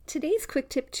Today's Quick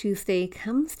Tip Tuesday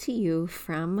comes to you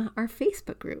from our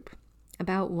Facebook group.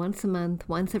 About once a month,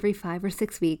 once every 5 or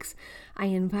 6 weeks, I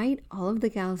invite all of the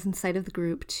gals inside of the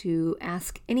group to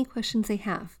ask any questions they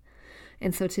have.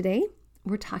 And so today,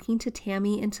 we're talking to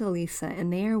Tammy and to Lisa,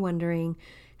 and they are wondering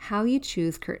how you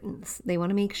choose curtains. They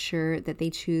want to make sure that they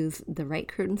choose the right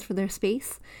curtains for their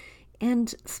space.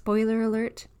 And spoiler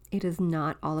alert, it is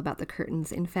not all about the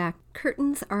curtains. In fact,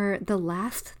 curtains are the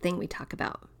last thing we talk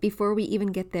about. Before we even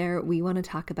get there, we want to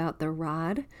talk about the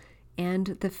rod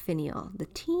and the finial, the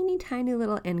teeny tiny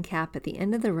little end cap at the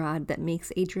end of the rod that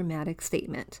makes a dramatic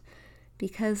statement.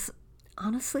 Because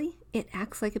honestly, it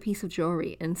acts like a piece of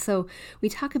jewelry. And so we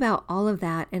talk about all of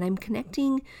that, and I'm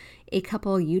connecting a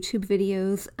couple YouTube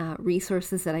videos,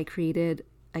 resources that I created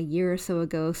a year or so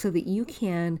ago so that you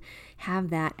can have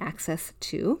that access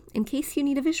to in case you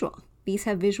need a visual. These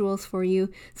have visuals for you,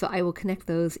 so I will connect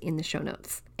those in the show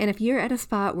notes. And if you're at a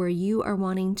spot where you are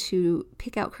wanting to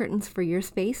pick out curtains for your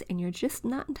space and you're just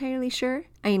not entirely sure,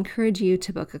 I encourage you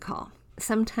to book a call.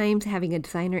 Sometimes having a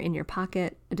designer in your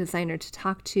pocket, a designer to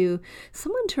talk to,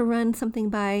 someone to run something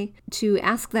by, to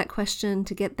ask that question,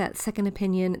 to get that second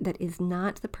opinion that is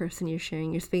not the person you're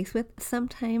sharing your space with,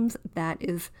 sometimes that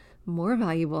is more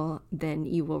valuable than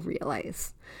you will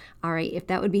realize. All right, if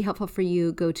that would be helpful for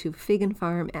you, go to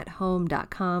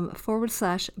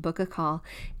figandfarmathome.com/book a call,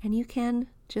 and you can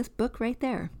just book right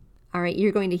there. All right,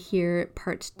 you're going to hear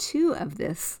part 2 of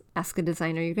this Ask a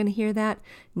Designer. You're going to hear that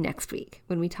next week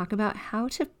when we talk about how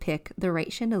to pick the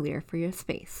right chandelier for your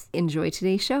space. Enjoy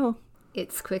today's show.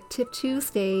 It's Quick Tip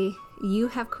Tuesday. You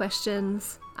have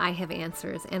questions, I have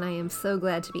answers, and I am so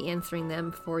glad to be answering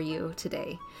them for you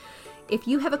today. If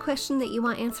you have a question that you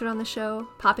want answered on the show,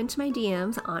 pop into my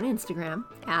DMs on Instagram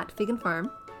at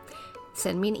figandfarm.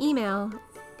 Send me an email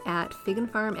at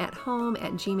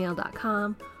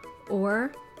figandfarmathome@gmail.com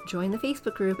or join the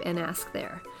Facebook group and ask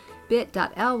there.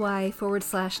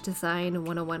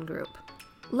 bit.ly/design101 group.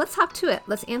 Let's hop to it.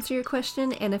 Let's answer your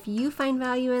question. And if you find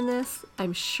value in this,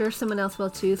 I'm sure someone else will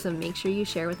too. So make sure you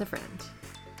share with a friend.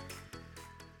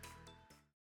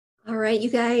 All right, you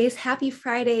guys, happy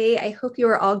Friday. I hope you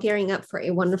are all gearing up for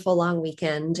a wonderful long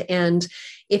weekend. And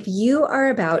if you are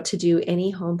about to do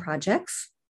any home projects,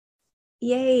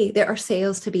 yay, there are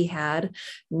sales to be had.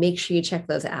 Make sure you check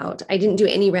those out. I didn't do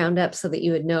any roundup so that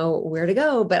you would know where to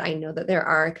go, but I know that there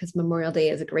are because Memorial Day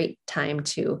is a great time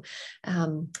to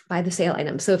buy the sale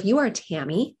items. So if you are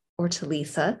Tammy or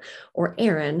Talisa or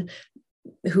Aaron,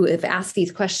 who have asked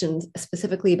these questions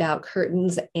specifically about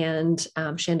curtains and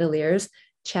chandeliers,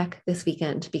 check this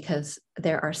weekend because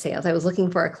there are sales. I was looking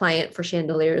for a client for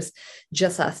chandeliers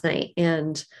just last night,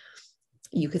 and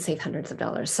you could save hundreds of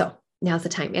dollars. So now's the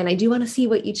time. And I do want to see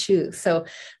what you choose. So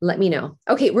let me know.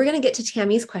 Okay, we're going to get to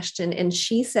Tammy's question. And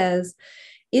she says,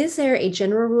 is there a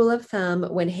general rule of thumb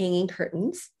when hanging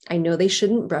curtains? I know they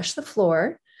shouldn't brush the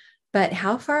floor, but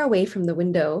how far away from the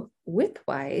window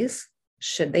width-wise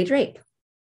should they drape?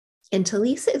 And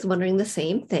Talisa is wondering the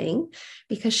same thing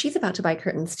because she's about to buy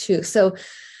curtains too. So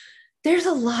there's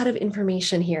a lot of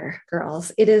information here,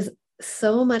 girls. It is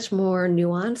so much more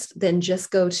nuanced than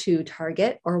just go to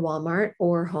Target or Walmart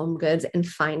or Home Goods and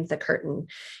find the curtain.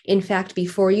 In fact,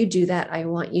 before you do that, I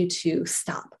want you to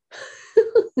stop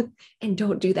and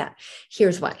don't do that.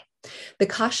 Here's why. The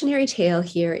cautionary tale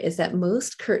here is that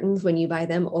most curtains, when you buy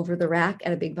them over the rack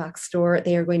at a big box store,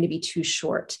 they are going to be too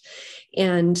short.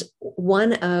 And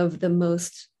one of the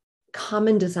most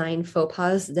common design faux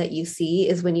pas that you see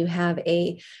is when you have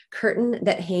a curtain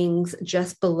that hangs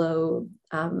just below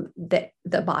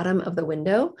the bottom of the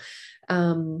window.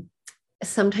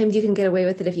 Sometimes you can get away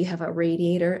with it if you have a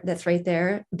radiator that's right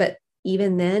there, but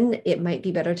even then it might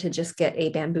be better to just get a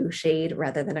bamboo shade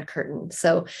rather than a curtain.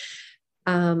 So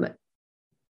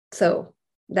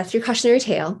that's your cautionary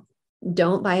tale.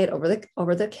 Don't buy it over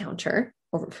the counter.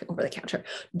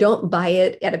 Don't buy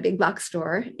it at a big box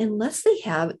store unless they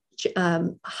have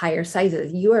higher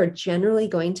sizes. You are generally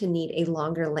going to need a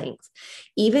longer length.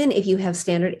 Even if you have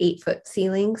standard 8-foot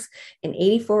ceilings, an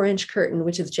 84-inch curtain,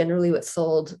 which is generally what's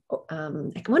sold, I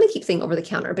want to keep saying over the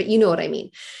counter, but you know what I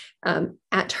mean.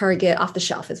 At Target, off the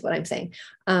shelf is what I'm saying.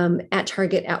 At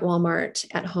Target, at Walmart,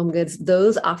 at Home Goods,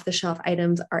 those off the shelf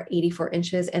items are 84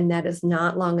 inches, and that is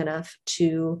not long enough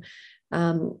to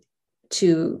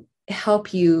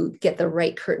help you get the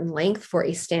right curtain length for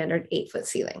a standard 8-foot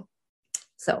ceiling.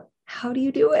 So how do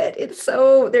you do it?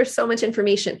 There's so much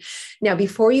information. Now,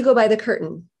 before you go buy the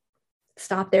curtain,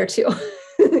 stop there too.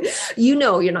 You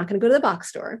know, you're not going to go to the box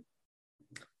store.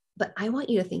 But I want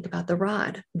you to think about the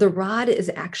rod. The rod is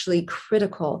actually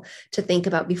critical to think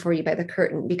about before you buy the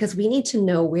curtain, because we need to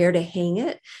know where to hang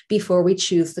it before we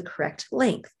choose the correct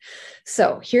length.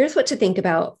 So here's what to think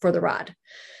about for the rod.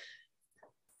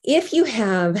 If you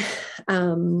have,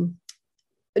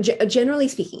 generally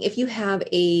speaking, if you have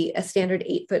a standard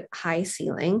 8-foot high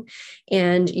ceiling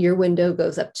and your window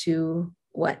goes up to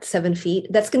 7 feet,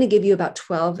 that's going to give you about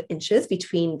 12 inches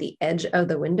between the edge of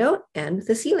the window and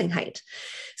the ceiling height.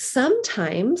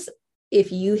 Sometimes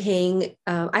if you hang,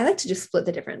 I like to just split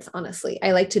the difference, honestly.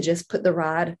 I like to just put the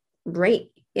rod right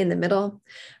in the middle,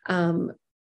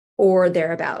 or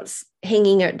thereabouts.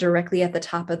 Hanging it directly at the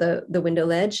top of the window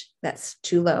ledge, that's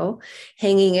too low.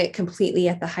 Hanging it completely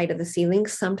at the height of the ceiling,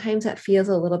 sometimes that feels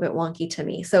a little bit wonky to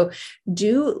me. So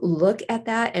do look at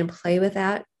that and play with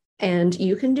that. And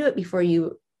you can do it before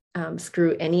you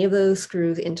screw any of those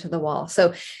screws into the wall.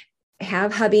 So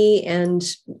have hubby and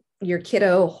your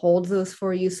kiddo hold those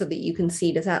for you so that you can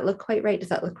see, does that look quite right? Does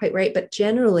that look quite right? But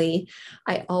generally,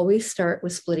 I always start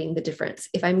with splitting the difference.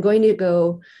 If I'm going to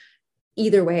go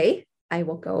either way, I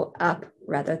will go up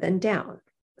rather than down.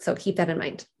 So keep that in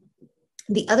mind.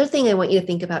 The other thing I want you to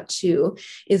think about too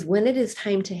is when it is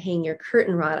time to hang your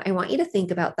curtain rod, I want you to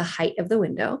think about the height of the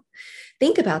window.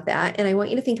 Think about that. And I want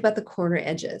you to think about the corner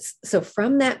edges. So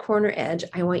from that corner edge,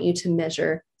 I want you to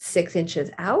measure 6 inches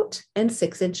out and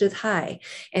 6 inches high.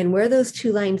 And where those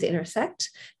two lines intersect,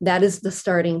 that is the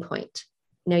starting point.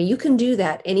 Now you can do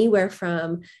that anywhere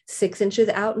from 6 inches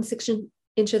out and 6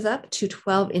 inches up to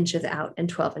 12 inches out and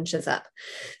 12 inches up.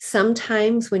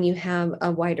 Sometimes when you have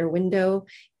a wider window,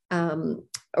 or,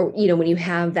 when you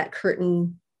have that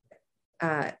curtain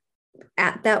at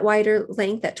that wider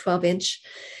length, that 12-inch,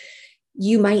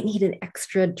 you might need an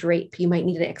extra drape. You might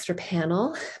need an extra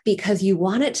panel because you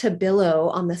want it to billow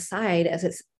on the side as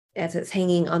it's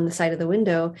hanging on the side of the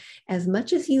window, as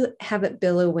much as you have it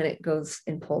billow when it goes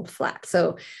and pulled flat.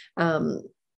 So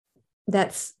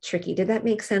that's tricky. Did that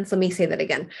make sense? Let me say that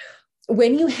again.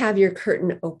 When you have your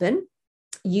curtain open,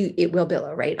 it will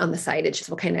billow right on the side. It just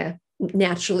will kind of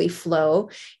naturally flow.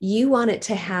 You want it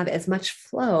to have as much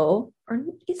flow, or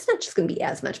it's not just going to be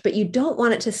as much, but you don't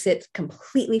want it to sit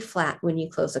completely flat when you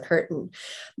close the curtain.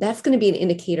 That's going to be an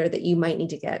indicator that you might need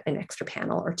to get an extra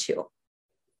panel or two.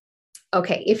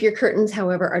 Okay, if your curtains,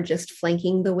 however, are just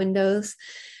flanking the windows,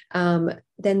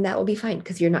 then that will be fine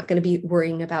because you're not going to be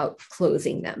worrying about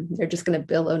closing them. They're just going to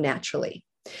billow naturally.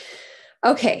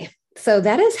 Okay, so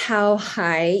that is how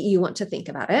high you want to think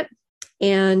about it.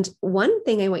 And one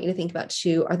thing I want you to think about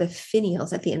too are the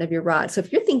finials at the end of your rod. So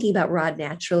if you're thinking about rod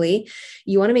naturally,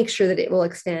 you want to make sure that it will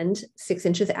extend 6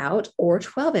 inches out or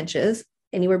 12 inches,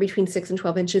 anywhere between 6 and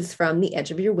 12 inches from the edge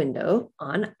of your window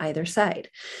on either side.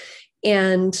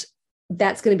 And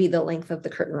that's going to be the length of the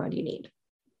curtain rod you need.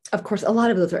 Of course, a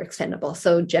lot of those are extendable.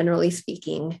 So generally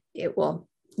speaking, you'll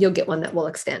get one that will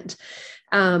extend.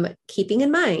 Keeping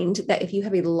in mind that if you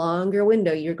have a longer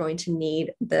window, you're going to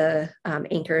need the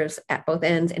anchors at both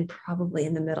ends and probably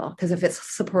in the middle, because if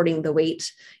it's supporting the weight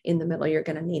in the middle, you're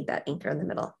going to need that anchor in the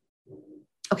middle.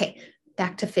 Okay,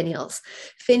 back to finials.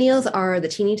 Finials are the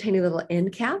teeny tiny little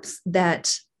end caps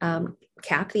that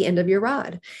cap the end of your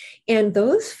rod. And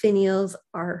those finials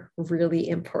are really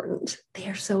important. They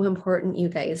are so important, you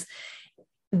guys.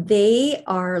 They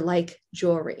are like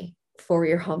jewelry for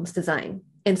your home's design.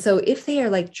 And so if they are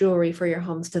like jewelry for your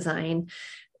home's design,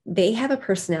 they have a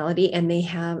personality and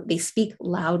they speak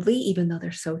loudly, even though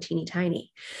they're so teeny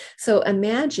tiny. So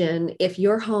imagine if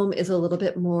your home is a little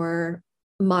bit more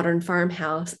modern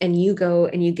farmhouse and you go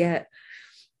and you get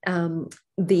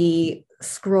the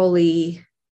scrolly,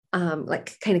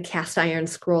 like kind of cast iron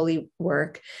scrolly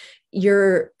work,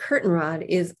 your curtain rod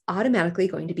is automatically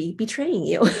going to be betraying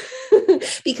you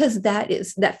because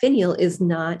that finial is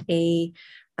not a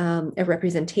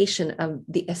representation of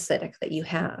the aesthetic that you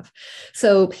have.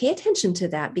 So pay attention to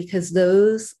that, because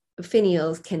those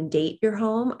finials can date your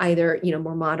home, either,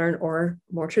 more modern or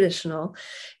more traditional,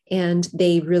 and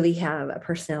they really have a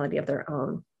personality of their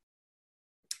own.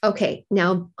 Okay,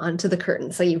 now onto the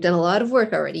curtain. So you've done a lot of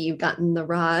work already. You've gotten the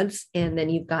rods and then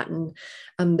you've gotten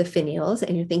the finials,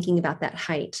 and you're thinking about that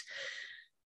height.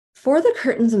 For the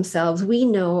curtains themselves, we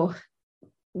know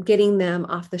getting them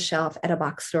off the shelf at a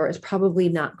box store is probably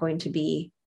not going to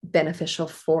be beneficial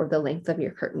for the length of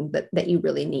your curtain that you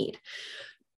really need.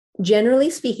 Generally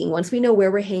speaking, once we know where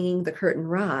we're hanging the curtain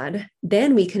rod,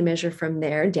 then we can measure from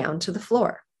there down to the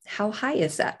floor. How high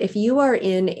is that? If you are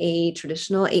in a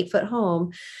traditional 8-foot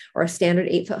home or a standard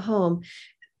 8-foot home,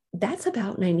 that's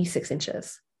about 96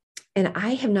 inches. And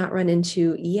I have not run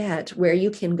into yet where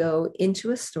you can go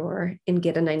into a store and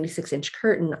get a 96-inch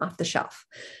curtain off the shelf.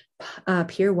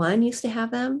 Pier 1 used to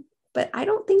have them, but I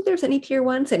don't think there's any Pier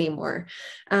 1s anymore.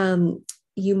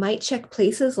 You might check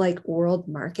places like World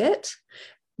Market,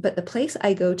 but the place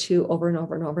I go to over and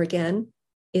over and over again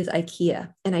is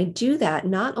IKEA. And I do that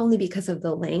not only because of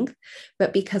the length,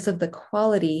 but because of the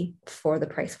quality for the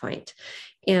price point.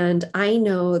 And I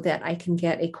know that I can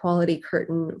get a quality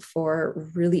curtain for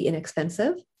really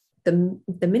inexpensive. The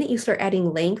minute you start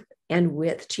adding length and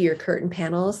width to your curtain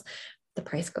panels, the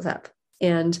price goes up.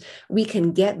 And we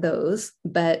can get those,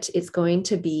 but it's going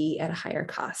to be at a higher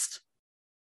cost.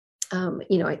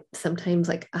 Sometimes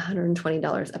like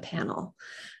 $120 a panel,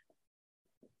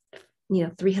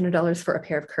 $300 for a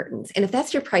pair of curtains. And if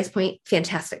that's your price point,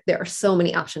 fantastic. There are so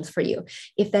many options for you.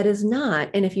 If that is not,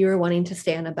 and if you're wanting to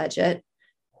stay on a budget,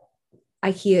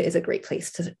 IKEA is a great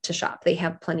place to shop. They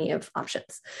have plenty of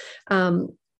options.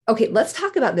 Okay, let's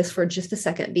talk about this for just a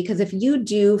second, because if you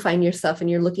do find yourself and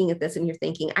you're looking at this and you're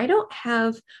thinking, I'm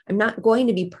not going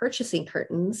to be purchasing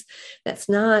curtains. That's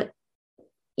not,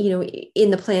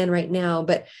 in the plan right now,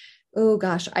 but oh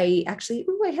gosh, I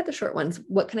had the short ones.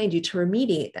 What can I do to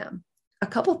remediate them? A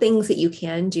couple things that you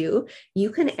can do.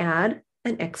 You can add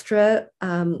an extra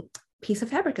piece of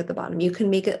fabric at the bottom. You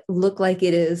can make it look like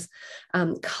it is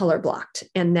color blocked.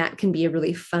 And that can be a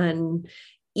really fun,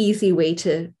 easy way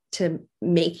to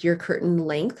make your curtain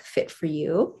length fit for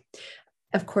you.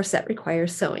 Of course, that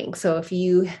requires sewing. So if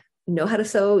you know how to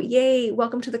sew, yay,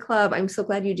 welcome to the club. I'm so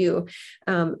glad you do.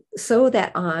 Sew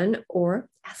that on, or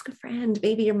ask a friend.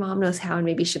 Maybe your mom knows how, and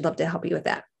maybe she'd love to help you with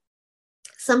that.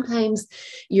 Sometimes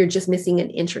you're just missing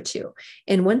an inch or two.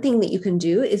 And one thing that you can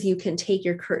do is you can take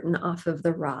your curtain off of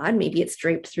the rod. Maybe it's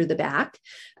draped through the back,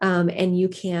 and you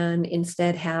can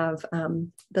instead have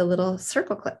the little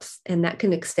circle clips, and that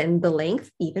can extend the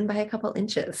length even by a couple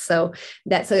inches. So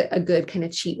that's a good kind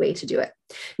of cheat way to do it.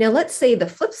 Now, let's say the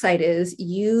flip side is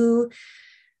you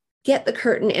get the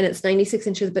curtain and it's 96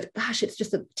 inches, but gosh, it's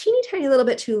just a teeny tiny little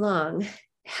bit too long.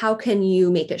 How can you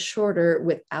make it shorter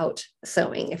without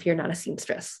sewing if you're not a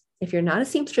seamstress? If you're not a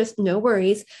seamstress, no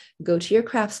worries. Go to your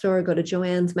craft store, go to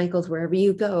Joann's, Michael's, wherever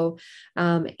you go,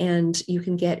 and you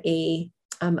can get an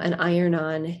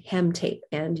iron-on hem tape.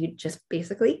 And you just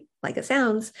basically, like it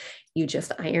sounds, you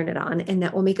just iron it on, and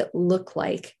that will make it look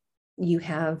like you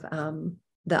have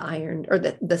the ironed or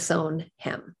the sewn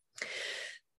hem.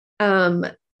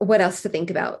 What else to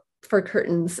think about for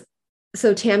curtains?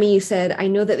 So Tammy, you said, I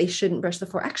know that they shouldn't brush the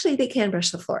floor. Actually, they can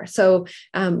brush the floor. So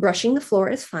brushing the floor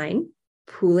is fine.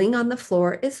 Pooling on the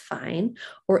floor is fine.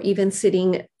 Or even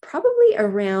sitting probably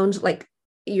around like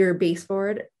your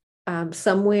baseboard,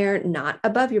 somewhere not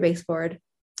above your baseboard,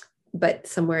 but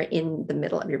somewhere in the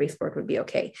middle of your baseboard would be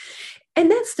okay.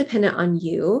 And that's dependent on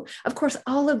you. Of course,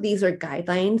 all of these are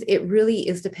guidelines. It really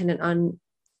is dependent on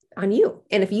you.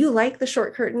 And if you like the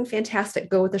short curtain, fantastic,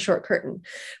 go with the short curtain.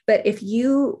 But if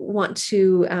you want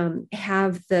to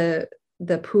have the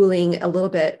pooling a little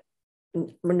bit,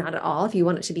 or not at all, if you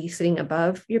want it to be sitting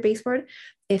above your baseboard,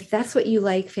 if that's what you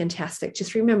like, fantastic.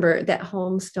 Just remember that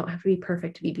homes don't have to be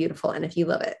perfect to be beautiful. And if you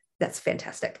love it, that's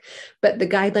fantastic. But the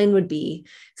guideline would be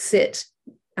sit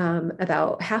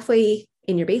about halfway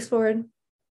in your baseboard,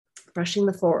 brushing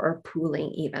the floor or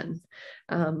pooling even.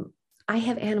 I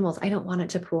have animals. I don't want it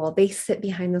to pool. They sit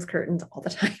behind those curtains all the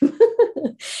time.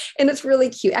 And it's really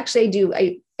cute.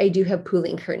 Actually, I do have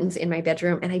pooling curtains in my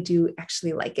bedroom, and I do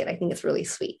actually like it. I think it's really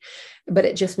sweet, but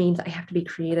it just means I have to be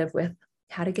creative with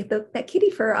how to get that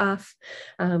kitty fur off,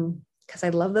 because I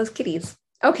love those kitties.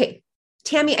 Okay,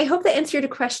 Tammy, I hope that answered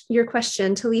your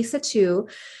question. To Lisa too.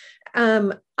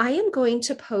 I am going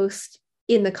to post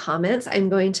in the comments. I'm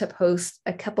going to post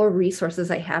a couple of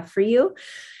resources I have for you.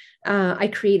 I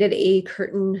created a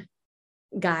curtain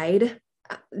guide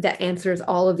that answers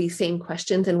all of these same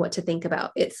questions and what to think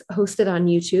about. It's hosted on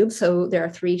YouTube. So there are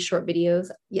 3 short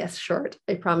videos. Yes, short,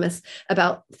 I promise,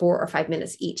 about 4 or 5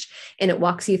 minutes each. And it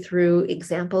walks you through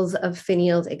examples of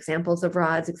finials, examples of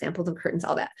rods, examples of curtains,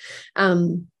 all that.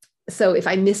 So if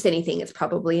I missed anything, it's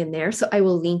probably in there. So I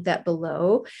will link that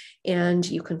below and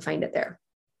you can find it there.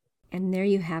 And there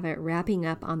you have it, wrapping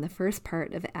up on the first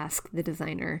part of Ask the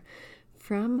Designer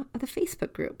from the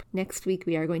Facebook group. Next week,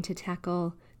 we are going to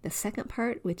tackle the second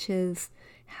part, which is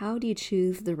how do you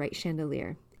choose the right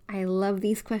chandelier? I love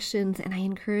these questions, and I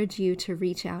encourage you to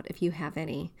reach out if you have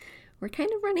any. We're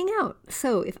kind of running out.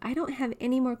 So if I don't have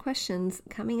any more questions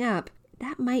coming up,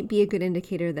 that might be a good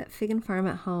indicator that Fig and Farm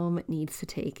at Home needs to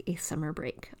take a summer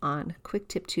break on Quick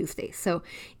Tip Tuesday. So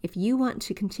if you want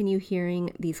to continue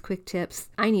hearing these quick tips,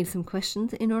 I need some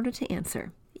questions in order to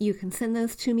answer. You can send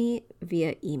those to me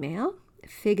via email,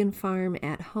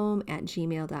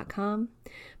 figandfarmathome@gmail.com.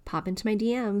 Pop into my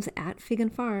DMs at Fig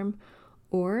and Farm,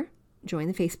 or join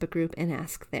the Facebook group and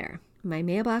ask there. My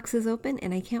mailbox is open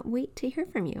and I can't wait to hear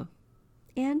from you.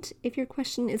 And if your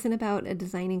question isn't about a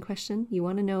designing question, you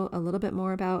want to know a little bit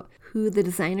more about who the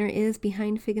designer is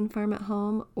behind Fig and Farm at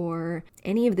Home or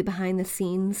any of the behind the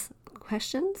scenes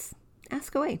questions,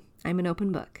 ask away. I'm an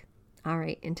open book. All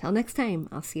right, until next time,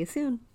 I'll see you soon.